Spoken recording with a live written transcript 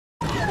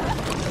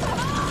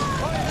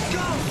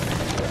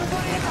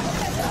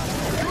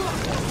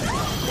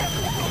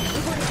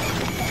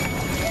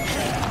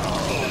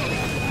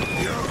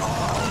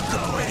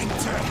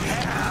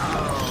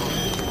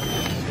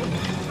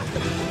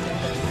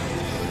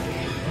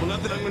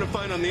nothing I'm gonna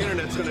find on the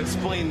internet's gonna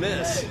explain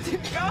this.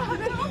 God,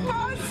 help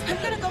us!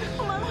 I'm gonna go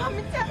pull my mom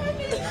and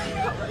daddy.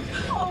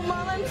 Oh,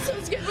 Mom, I'm so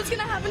scared. What's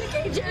gonna happen to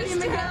Kate, Jerry,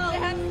 and Miguel?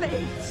 Have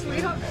faith,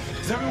 sweetheart.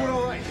 Is everyone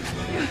all right?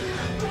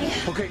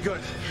 Okay,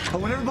 good. I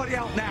want everybody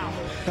out now.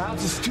 The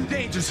house is too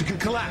dangerous. It could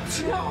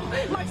collapse. No,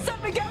 my son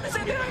Miguel is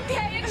in there.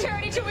 Kay and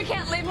Charity too. We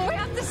can't leave them. We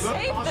have to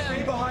save I'll stay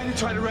them. behind and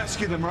try to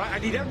rescue them, right? I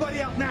need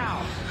everybody out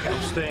now. I'm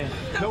staying.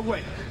 No,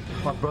 wait.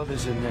 My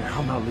brother's in there.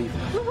 I'm not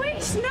leaving.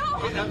 Luis, no!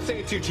 I'm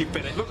saying too, Chief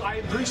Bennett. Look, I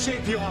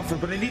appreciate the offer,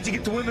 but I need to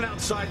get the women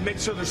outside and make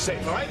sure they're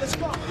safe, all right? Let's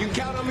go. You can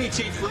count on me,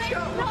 Chief. Let's go.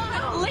 I'm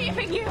not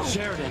leaving you.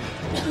 Sheridan.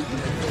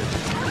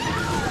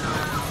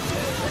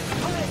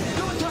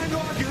 No time to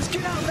argue. Let's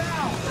get out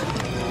now.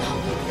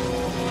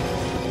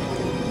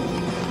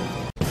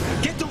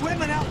 Get the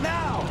women out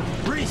now.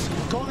 Reese,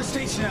 call the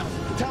station house.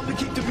 Tell them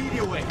to keep the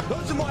media away.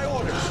 Those are my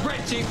orders.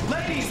 Right, Chief.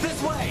 Ladies,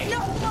 this way.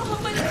 No, Mom,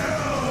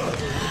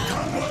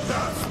 Come with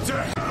us to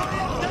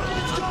hell.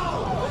 Let's go.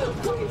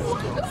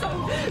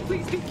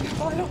 Please be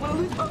careful. I don't want to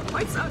lose both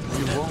my sons.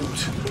 You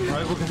won't. All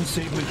right, we're going to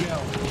save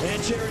Miguel.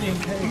 And Charity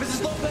and Kay.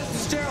 Mrs. Lopez,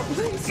 this is Gerald.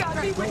 Please,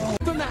 God, be with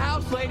From the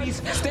house,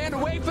 ladies. Stand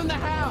away from the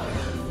house.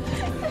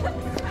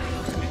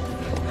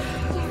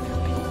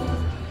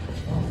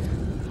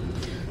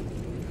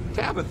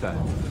 Tabitha,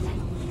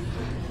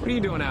 what are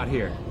you doing out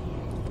here?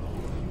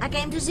 I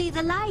came to see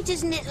the light.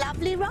 Isn't it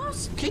lovely,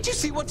 Ross? Can't you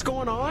see what's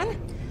going on?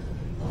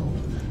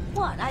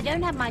 What? I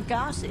don't have my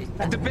glasses,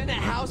 but... The Bennett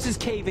house is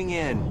caving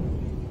in.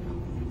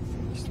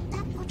 Is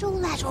that what all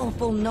that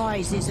awful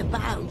noise is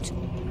about?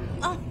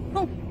 Oh,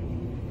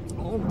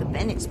 the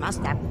Bennetts must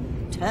have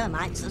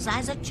termites the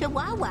size of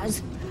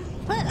chihuahuas.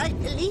 But at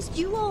least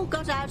you all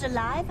got out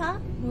alive, huh?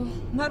 Well,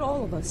 not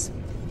all of us.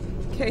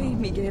 Kay,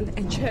 Miguel,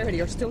 and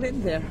Charity are still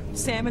in there.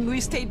 Sam and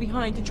Luis stayed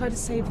behind to try to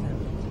save them.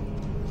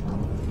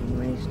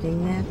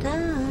 Wasting their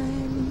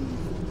time.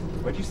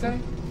 What'd you say?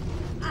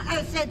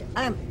 I said,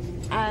 I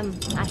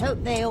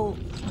hope they all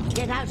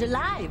get out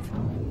alive.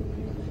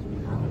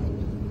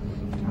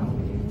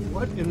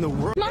 What in the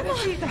world? Mama!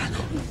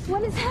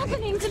 What is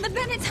happening to the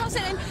Bennett's house?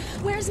 And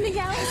where's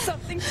Miguel?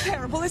 Something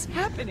terrible is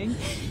happening.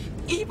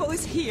 Evil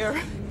is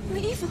here.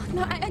 Evil?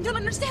 No, I don't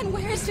understand.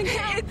 Where is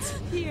Miguel? It's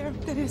here,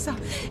 Teresa.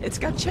 It's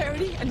got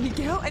Charity and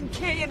Miguel and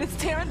Kay, and it's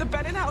tearing the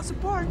Bennett house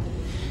apart.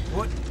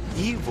 What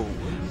evil?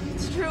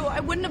 It's true. I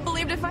wouldn't have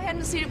believed if I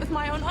hadn't seen it with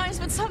my own eyes,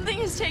 but something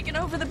has taken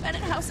over the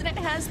Bennett house, and it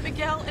has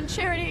Miguel and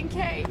Charity and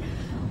Kay.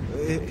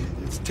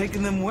 It's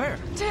taking them where?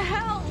 To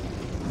hell.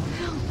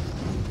 Hell.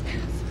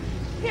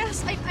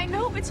 Yes, I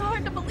know it's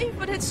hard to believe,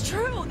 but it's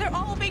true. They're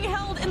all being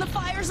held in the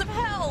fires of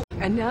hell.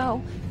 And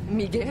now,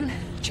 Miguel,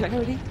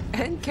 Charity,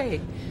 and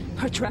Kay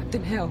are trapped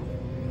in hell.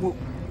 Well,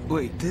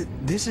 wait,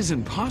 this is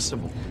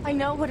impossible. I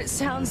know what it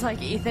sounds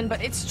like, Ethan,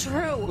 but it's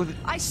true. Well,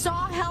 I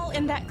saw hell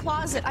in that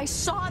closet. I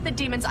saw the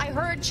demons. I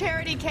heard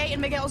Charity, Kay,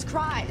 and Miguel's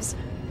cries.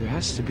 There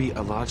has to be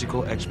a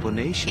logical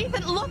explanation.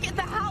 Ethan, look at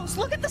the house.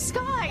 Look at the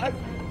sky.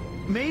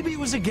 Maybe it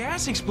was a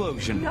gas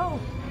explosion. No,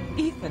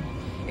 Ethan,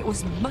 it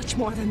was much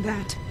more than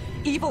that.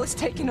 Evil is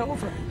taking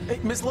over. Hey,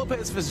 Miss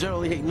Lopez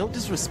Fitzgerald, hey, no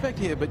disrespect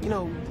here, but, you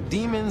know,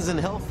 demons and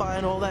hellfire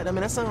and all that, I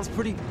mean, that sounds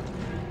pretty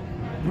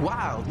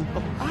wild.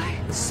 I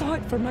saw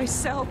it for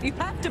myself. You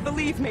have to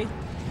believe me.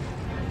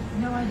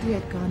 No idea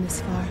it'd gone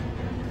this far.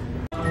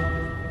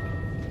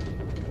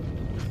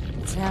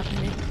 It's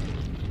happening.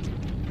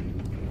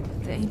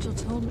 The angel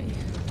told me.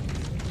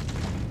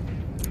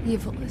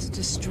 Evil is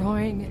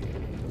destroying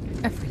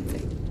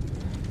everything.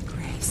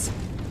 Grace,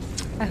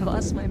 I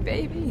lost my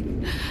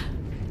baby.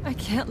 I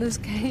can't lose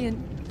Kay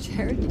and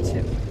Charity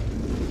too.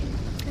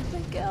 And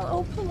Miguel,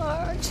 oh Pilar,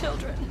 our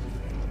children.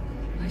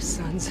 My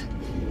sons.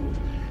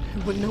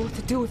 I wouldn't know what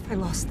to do if I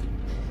lost them.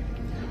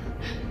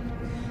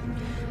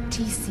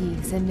 TC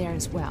is in there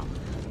as well.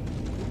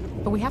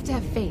 But we have to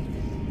have faith.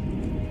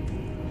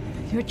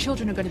 Your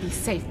children are going to be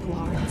safe,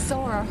 Pilar, and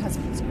so are our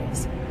husbands,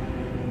 Grace.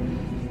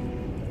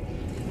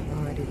 I've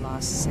already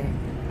lost Sam.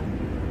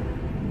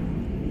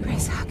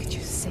 Grace, how could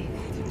you say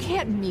that? You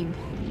can't mean that.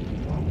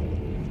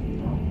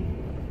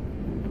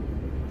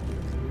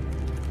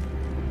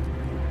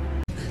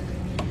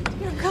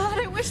 God,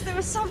 I wish there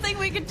was something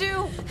we could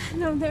do.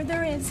 No,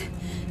 there is.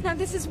 Now,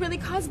 this is really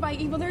caused by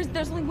evil. There's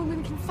only one way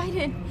we can fight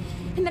it.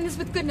 And that is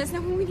with goodness.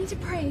 Now, we need to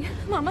pray.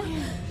 Mama.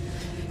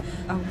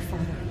 Our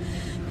Father,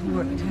 who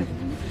art in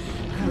heaven,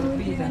 hallowed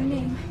be thy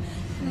name.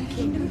 Thy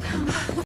kingdom come.